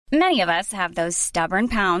Many of us have those stubborn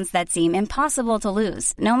pounds that seem impossible to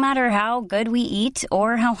lose, no matter how good we eat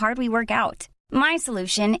or how hard we work out. My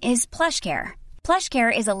solution is PlushCare.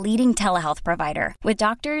 PlushCare is a leading telehealth provider with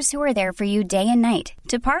doctors who are there for you day and night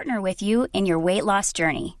to partner with you in your weight loss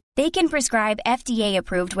journey. They can prescribe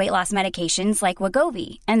FDA-approved weight loss medications like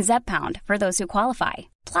Wegovy and Zepbound for those who qualify.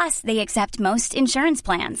 Plus, they accept most insurance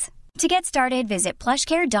plans. To get started, visit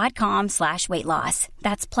plushcare.com/weightloss.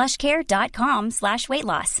 That's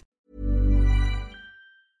plushcare.com/weightloss.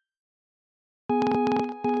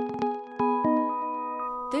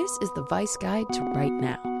 This is the Vice Guide to Right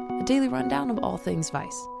Now, a daily rundown of all things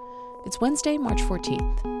Vice. It's Wednesday, March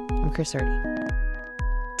 14th. I'm Chris Erdy.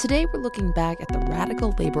 Today we're looking back at the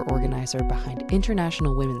radical labor organizer behind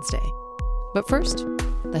International Women's Day. But first,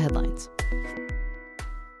 the headlines.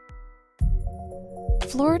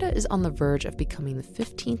 Florida is on the verge of becoming the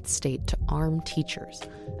 15th state to arm teachers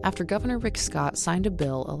after Governor Rick Scott signed a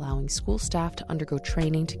bill allowing school staff to undergo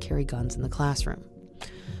training to carry guns in the classroom.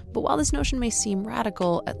 But while this notion may seem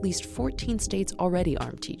radical, at least 14 states already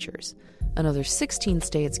arm teachers. Another 16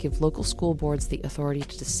 states give local school boards the authority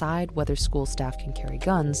to decide whether school staff can carry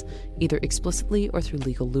guns, either explicitly or through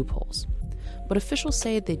legal loopholes. But officials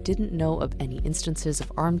say they didn't know of any instances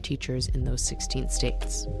of armed teachers in those 16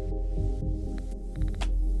 states.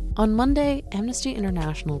 On Monday, Amnesty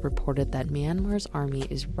International reported that Myanmar's army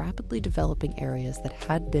is rapidly developing areas that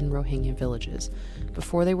had been Rohingya villages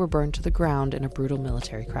before they were burned to the ground in a brutal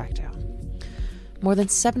military crackdown. More than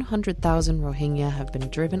 700,000 Rohingya have been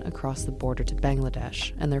driven across the border to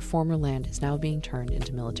Bangladesh, and their former land is now being turned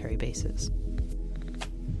into military bases.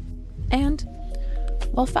 And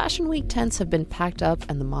while Fashion Week tents have been packed up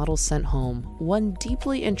and the models sent home, one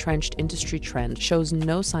deeply entrenched industry trend shows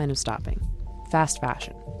no sign of stopping: fast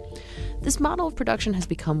fashion. This model of production has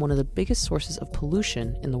become one of the biggest sources of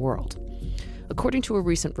pollution in the world. According to a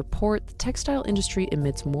recent report, the textile industry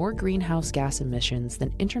emits more greenhouse gas emissions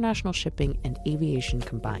than international shipping and aviation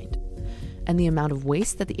combined. And the amount of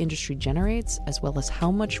waste that the industry generates, as well as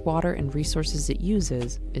how much water and resources it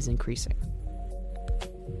uses, is increasing.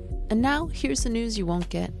 And now, here's the news you won't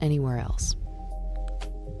get anywhere else.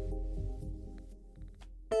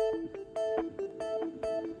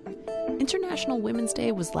 International Women's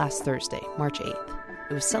Day was last Thursday, March 8th.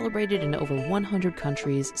 It was celebrated in over 100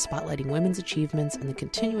 countries, spotlighting women's achievements and the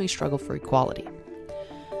continuing struggle for equality.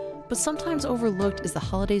 But sometimes overlooked is the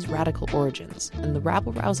holiday's radical origins and the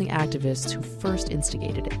rabble-rousing activists who first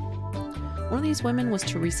instigated it. One of these women was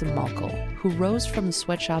Teresa Malkol, who rose from the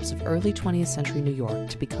sweatshops of early 20th century New York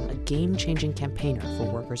to become a game-changing campaigner for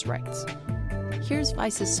workers' rights. Here's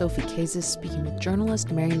Vice's Sophie Kazis speaking with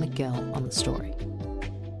journalist Mary McGill on the story.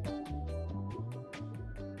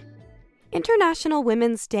 International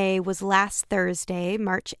Women's Day was last Thursday,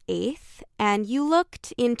 March 8th, and you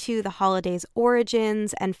looked into the holiday's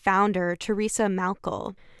origins and founder, Teresa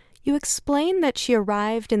Malkol. You explained that she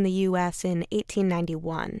arrived in the U.S. in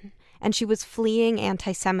 1891, and she was fleeing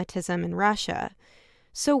anti-Semitism in Russia.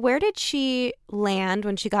 So where did she land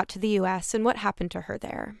when she got to the U.S., and what happened to her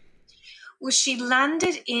there? Well, she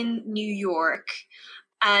landed in New York,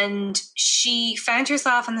 and she found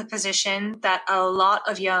herself in the position that a lot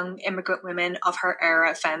of young immigrant women of her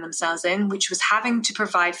era found themselves in, which was having to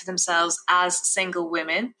provide for themselves as single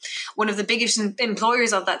women. One of the biggest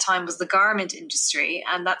employers of that time was the garment industry,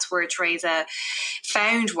 and that's where Teresa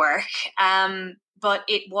found work. But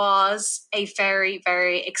it was a very,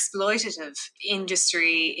 very exploitative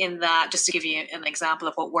industry in that, just to give you an example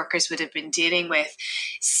of what workers would have been dealing with,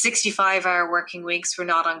 65-hour working weeks were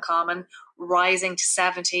not uncommon, rising to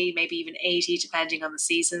 70, maybe even 80, depending on the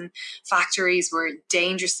season. Factories were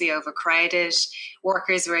dangerously overcrowded.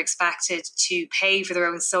 Workers were expected to pay for their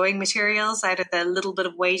own sewing materials out of the little bit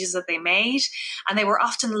of wages that they made. And they were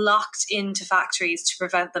often locked into factories to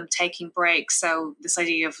prevent them taking breaks. So this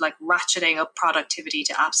idea of like ratcheting up productivity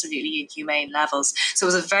to absolutely inhumane levels. So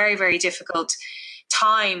it was a very, very difficult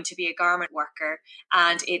time to be a garment worker,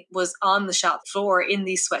 and it was on the shop floor in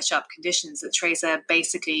these sweatshop conditions that Teresa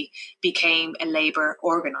basically became a labour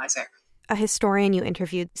organiser. A historian you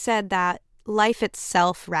interviewed said that life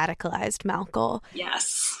itself radicalized Malkol.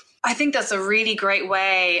 Yes. I think that's a really great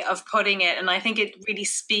way of putting it. And I think it really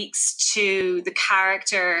speaks to the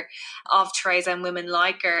character of Teresa and women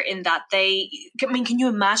like her in that can you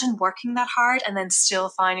imagine working that hard and then still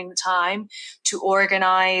finding the time to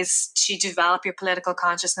organise, to develop your political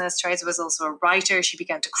consciousness? Teresa was also a writer. She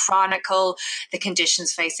began to chronicle the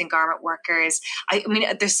conditions facing garment workers. I mean,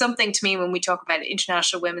 there's something to me when we talk about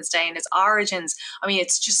International Women's Day and its origins. I mean,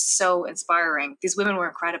 it's just so inspiring. These women were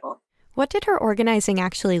incredible. What did her organizing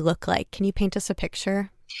actually look like? Can you paint us a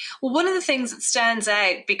picture? Well, one of the things that stands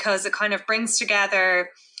out, because it kind of brings together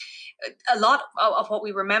a lot of what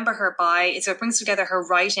we remember her by, is it brings together her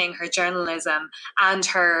writing, her journalism, and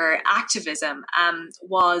her activism,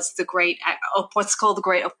 was the great, what's called the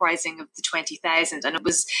Great Uprising of the 20,000. And it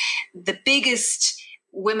was the biggest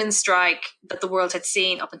women's strike that the world had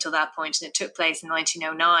seen up until that point, and it took place in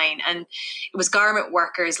 1909. And it was garment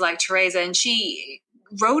workers like Teresa, and she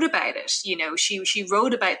wrote about it. You know, she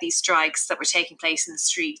wrote about these strikes that were taking place in the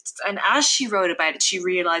streets. And as she wrote about it, she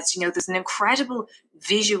realized, you know, there's an incredible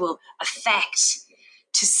visual effect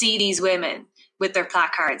to see these women with their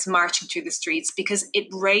placards marching through the streets, because it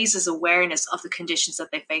raises awareness of the conditions that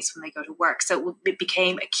they face when they go to work. So it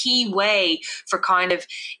became a key way for kind of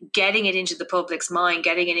getting it into the public's mind,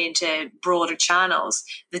 getting it into broader channels,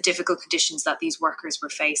 the difficult conditions that these workers were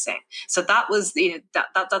facing. So that was, you know,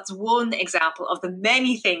 that's one example of the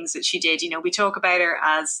many things that she did. You know, we talk about her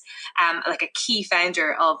as like a key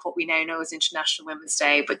founder of what we now know as International Women's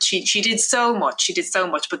Day, but she did so much. She did so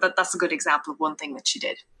much, but that's a good example of one thing that she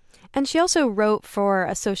did. And she also wrote for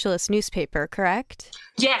a socialist newspaper, correct?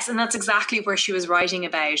 Yes, and that's exactly where she was writing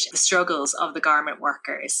about the struggles of the garment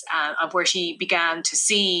workers, of where she began to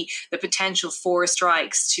see the potential for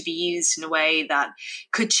strikes to be used in a way that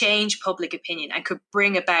could change public opinion and could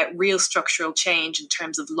bring about real structural change in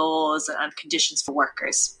terms of laws and conditions for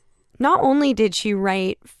workers. Not only did she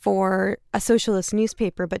write for a socialist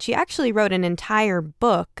newspaper, but she actually wrote an entire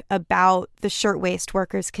book about the shirtwaist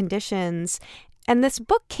workers' conditions. And this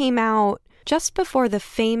book came out just before the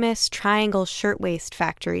famous Triangle Shirtwaist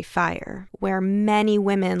Factory fire, where many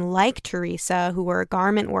women like Teresa, who were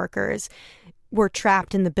garment workers, were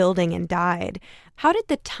trapped in the building and died. How did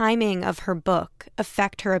the timing of her book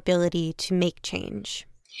affect her ability to make change?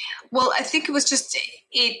 Well, I think it was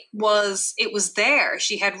there.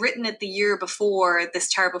 She had written it the year before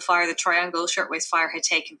this terrible fire, the Triangle Shirtwaist Fire, had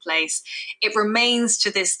taken place. It remains to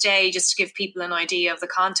this day, just to give people an idea of the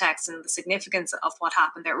context and the significance of what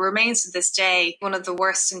happened there, it remains to this day one of the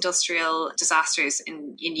worst industrial disasters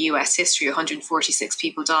in US history. 146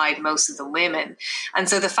 people died, most of them women. And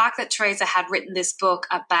so the fact that Teresa had written this book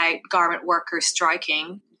about garment workers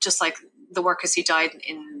striking, just like the workers who died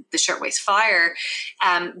in the Shirtwaist Fire,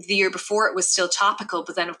 the year before, it was still topical.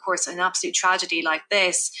 But then, of course, an absolute tragedy like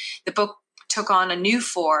this, the book took on a new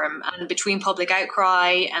form, and between public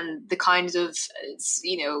outcry and the kinds of,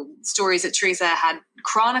 you know, stories that Teresa had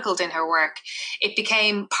chronicled in her work, it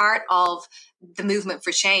became part of the movement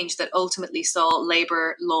for change that ultimately saw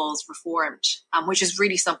labour laws reformed, which is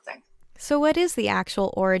really something. So what is the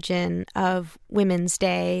actual origin of Women's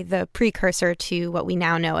Day, the precursor to what we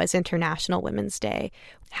now know as International Women's Day?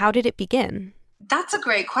 How did it begin? That's a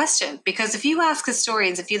great question, because if you ask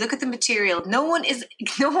historians, if you look at the material, no one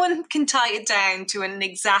can tie it down to an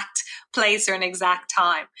exact place or an exact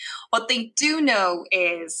time. What they do know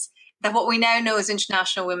is that what we now know as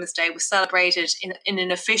International Women's Day was celebrated in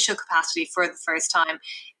an official capacity for the first time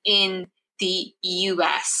in the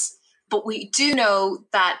US. But we do know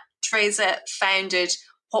that Teresa founded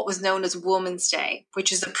what was known as Women's Day,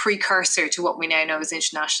 which is a precursor to what we now know as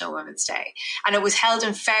International Women's Day. And it was held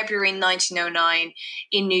in February 1909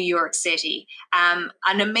 in New York City. An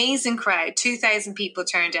amazing crowd, 2,000 people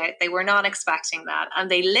turned out. They were not expecting that. And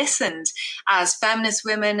they listened as feminist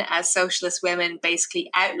women, as socialist women, basically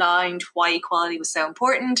outlined why equality was so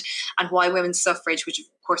important and why women's suffrage, which of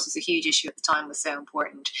course was a huge issue at the time, was so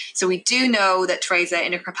important. So we do know that Teresa,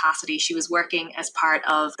 in her capacity, she was working as part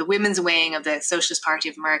of the women's wing of the Socialist Party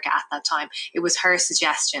of America at that time. It was her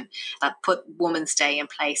suggestion that put Women's Day in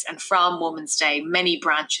place, and from Women's Day, many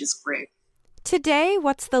branches grew. Today,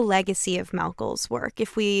 what's the legacy of Malcolm's work?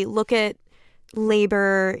 If we look at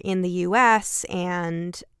labor in the US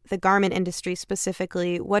and the garment industry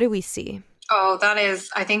specifically, what do we see? Oh,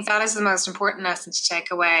 I think that is the most important lesson to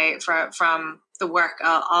take away from the work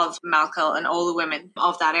of Malcolm and all the women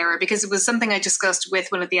of that era, because it was something I discussed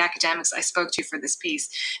with one of the academics I spoke to for this piece.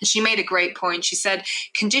 And she made a great point. She said,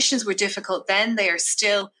 conditions were difficult then, they are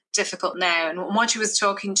still difficult now. And what she was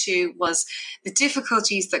talking to was the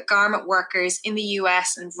difficulties that garment workers in the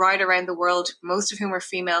US and right around the world, most of whom are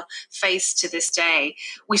female, face to this day.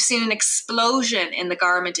 We've seen an explosion in the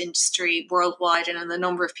garment industry worldwide and in the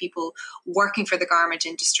number of people working for the garment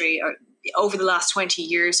industry over the last 20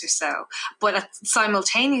 years or so. But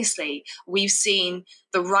simultaneously, we've seen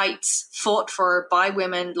the rights fought for by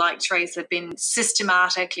women like Teresa been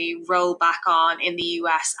systematically rolled back on in the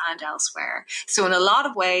US and elsewhere. So in a lot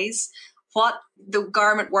of ways, what the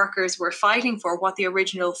garment workers were fighting for, what the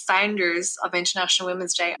original founders of International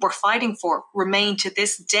Women's Day were fighting for, remain to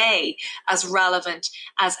this day as relevant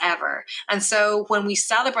as ever. And so when we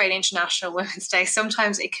celebrate International Women's Day,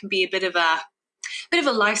 sometimes it can be a bit of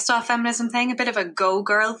a lifestyle feminism thing, a bit of a go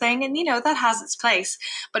girl thing. And, that has its place.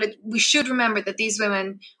 But we should remember that these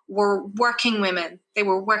women were working women. They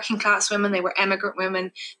were working class women. They were immigrant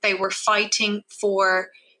women. They were fighting for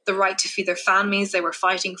the right to feed their families. They were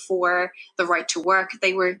fighting for the right to work.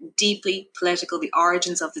 They were deeply political. The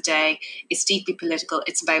origins of the day is deeply political.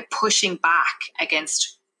 It's about pushing back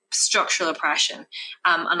against structural oppression.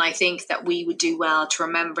 And I think that we would do well to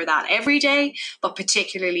remember that every day, but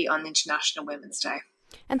particularly on International Women's Day.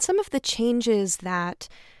 And some of the changes that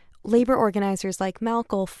labor organizers like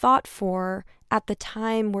Malkol fought for at the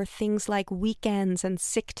time were things like weekends and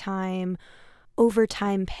sick time,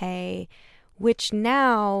 overtime pay, which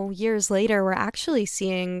now, years later, we're actually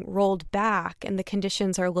seeing rolled back, and the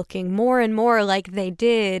conditions are looking more and more like they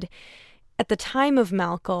did at the time of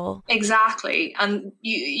Malkol. Exactly. And,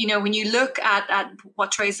 when you look at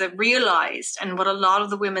what Teresa realized, and what a lot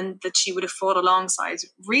of the women that she would have fought alongside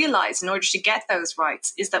realized in order to get those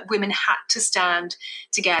rights, is that women had to stand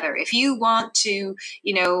together. If you want to,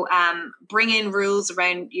 bring in rules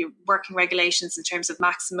around your working regulations in terms of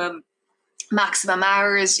maximum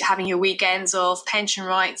hours, having your weekends off, pension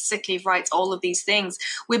rights, sick leave rights, all of these things,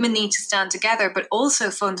 women need to stand together, but also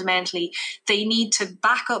fundamentally, they need to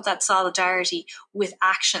back up that solidarity with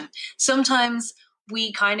action. Sometimes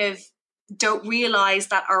we kind of don't realize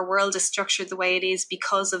that our world is structured the way it is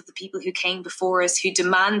because of the people who came before us, who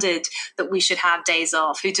demanded that we should have days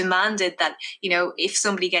off, who demanded that, if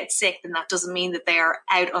somebody gets sick, then that doesn't mean that they are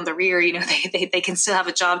out on the rear. They can still have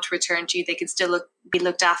a job to return to. They can still be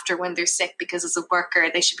looked after when they're sick, because as a worker,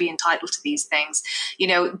 they should be entitled to these things.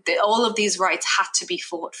 All of these rights had to be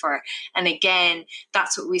fought for. And again,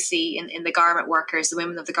 that's what we see in the garment workers, the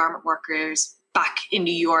women of the garment workers back in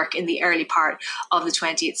New York in the early part of the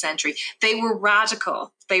 20th century. They were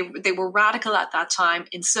radical. They were radical at that time.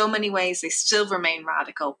 In so many ways, they still remain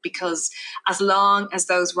radical, because as long as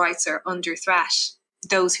those rights are under threat,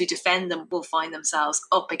 those who defend them will find themselves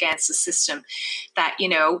up against a system that,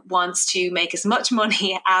 wants to make as much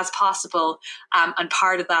money as possible. And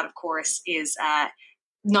part of that, of course, is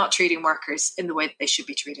not treating workers in the way that they should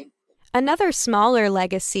be treated. Another smaller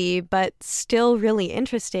legacy, but still really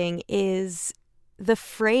interesting, is the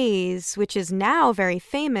phrase, which is now very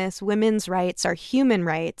famous, women's rights are human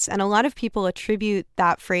rights. And a lot of people attribute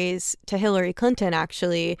that phrase to Hillary Clinton,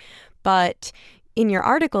 actually. But in your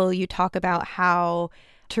article, you talk about how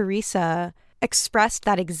Teresa expressed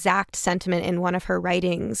that exact sentiment in one of her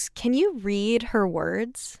writings. Can you read her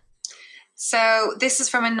words? So this is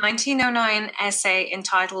from a 1909 essay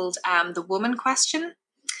entitled The Woman Question.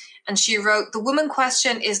 And she wrote, "The woman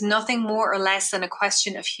question is nothing more or less than a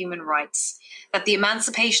question of human rights. That the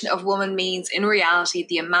emancipation of woman means, in reality,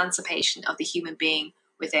 the emancipation of the human being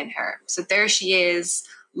within her." So there she is,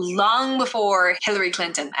 long before Hillary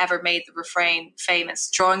Clinton ever made the refrain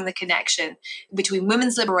famous, drawing the connection between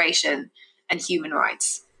women's liberation and human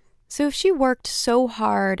rights. So if she worked so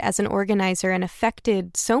hard as an organizer and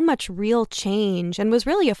affected so much real change and was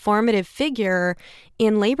really a formative figure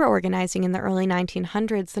in labor organizing in the early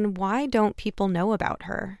 1900s, then why don't people know about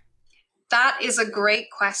her? That is a great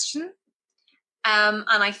question. And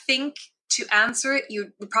I think to answer it,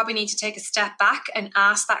 you would probably need to take a step back and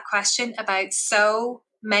ask that question about so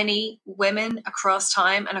many women across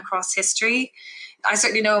time and across history. I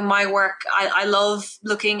certainly know in my work, I love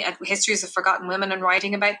looking at histories of forgotten women and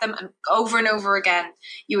writing about them. And over again,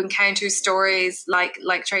 you encounter stories like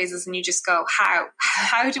Teresa's, and you just go,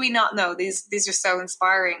 how do we not know? These are so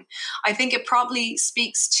inspiring. I think it probably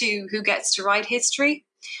speaks to who gets to write history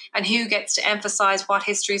and who gets to emphasize what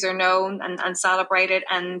histories are known and celebrated,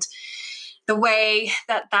 and the way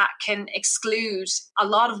that can exclude a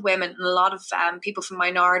lot of women and a lot of people from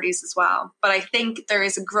minorities as well. But I think there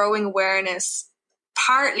is a growing awareness,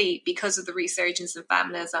 partly because of the resurgence of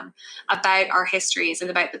feminism, about our histories and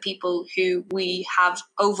about the people who we have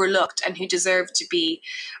overlooked and who deserve to be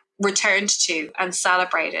returned to and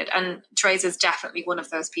celebrated. And Teresa is definitely one of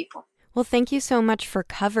those people. Well, thank you so much for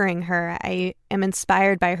covering her. I am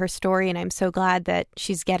inspired by her story, and I'm so glad that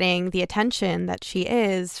she's getting the attention that she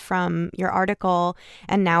is from your article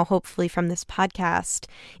and now hopefully from this podcast.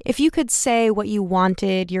 If you could say what you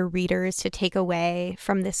wanted your readers to take away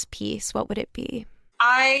from this piece, what would it be?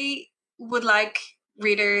 I would like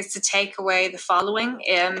readers to take away the following.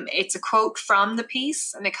 It's a quote from the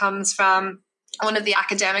piece, and it comes from one of the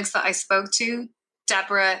academics that I spoke to,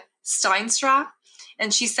 Deborah Steinstra.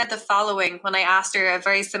 And she said the following when I asked her a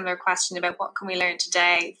very similar question about what can we learn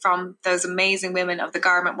today from those amazing women of the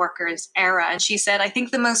garment workers era. And she said, I think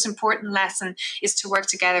the most important lesson is to work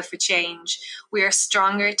together for change. We are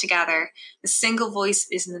stronger together. A single voice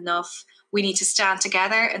isn't enough. We need to stand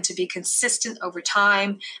together and to be consistent over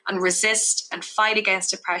time and resist and fight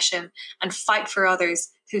against oppression and fight for others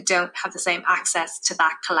who don't have the same access to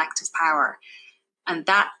that collective power. And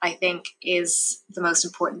that, I think, is the most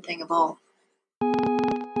important thing of all.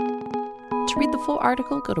 To read the full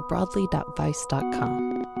article, go to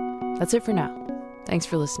broadly.vice.com. That's it for now. Thanks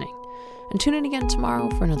for listening. And tune in again tomorrow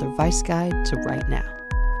for another Vice Guide to Right Now.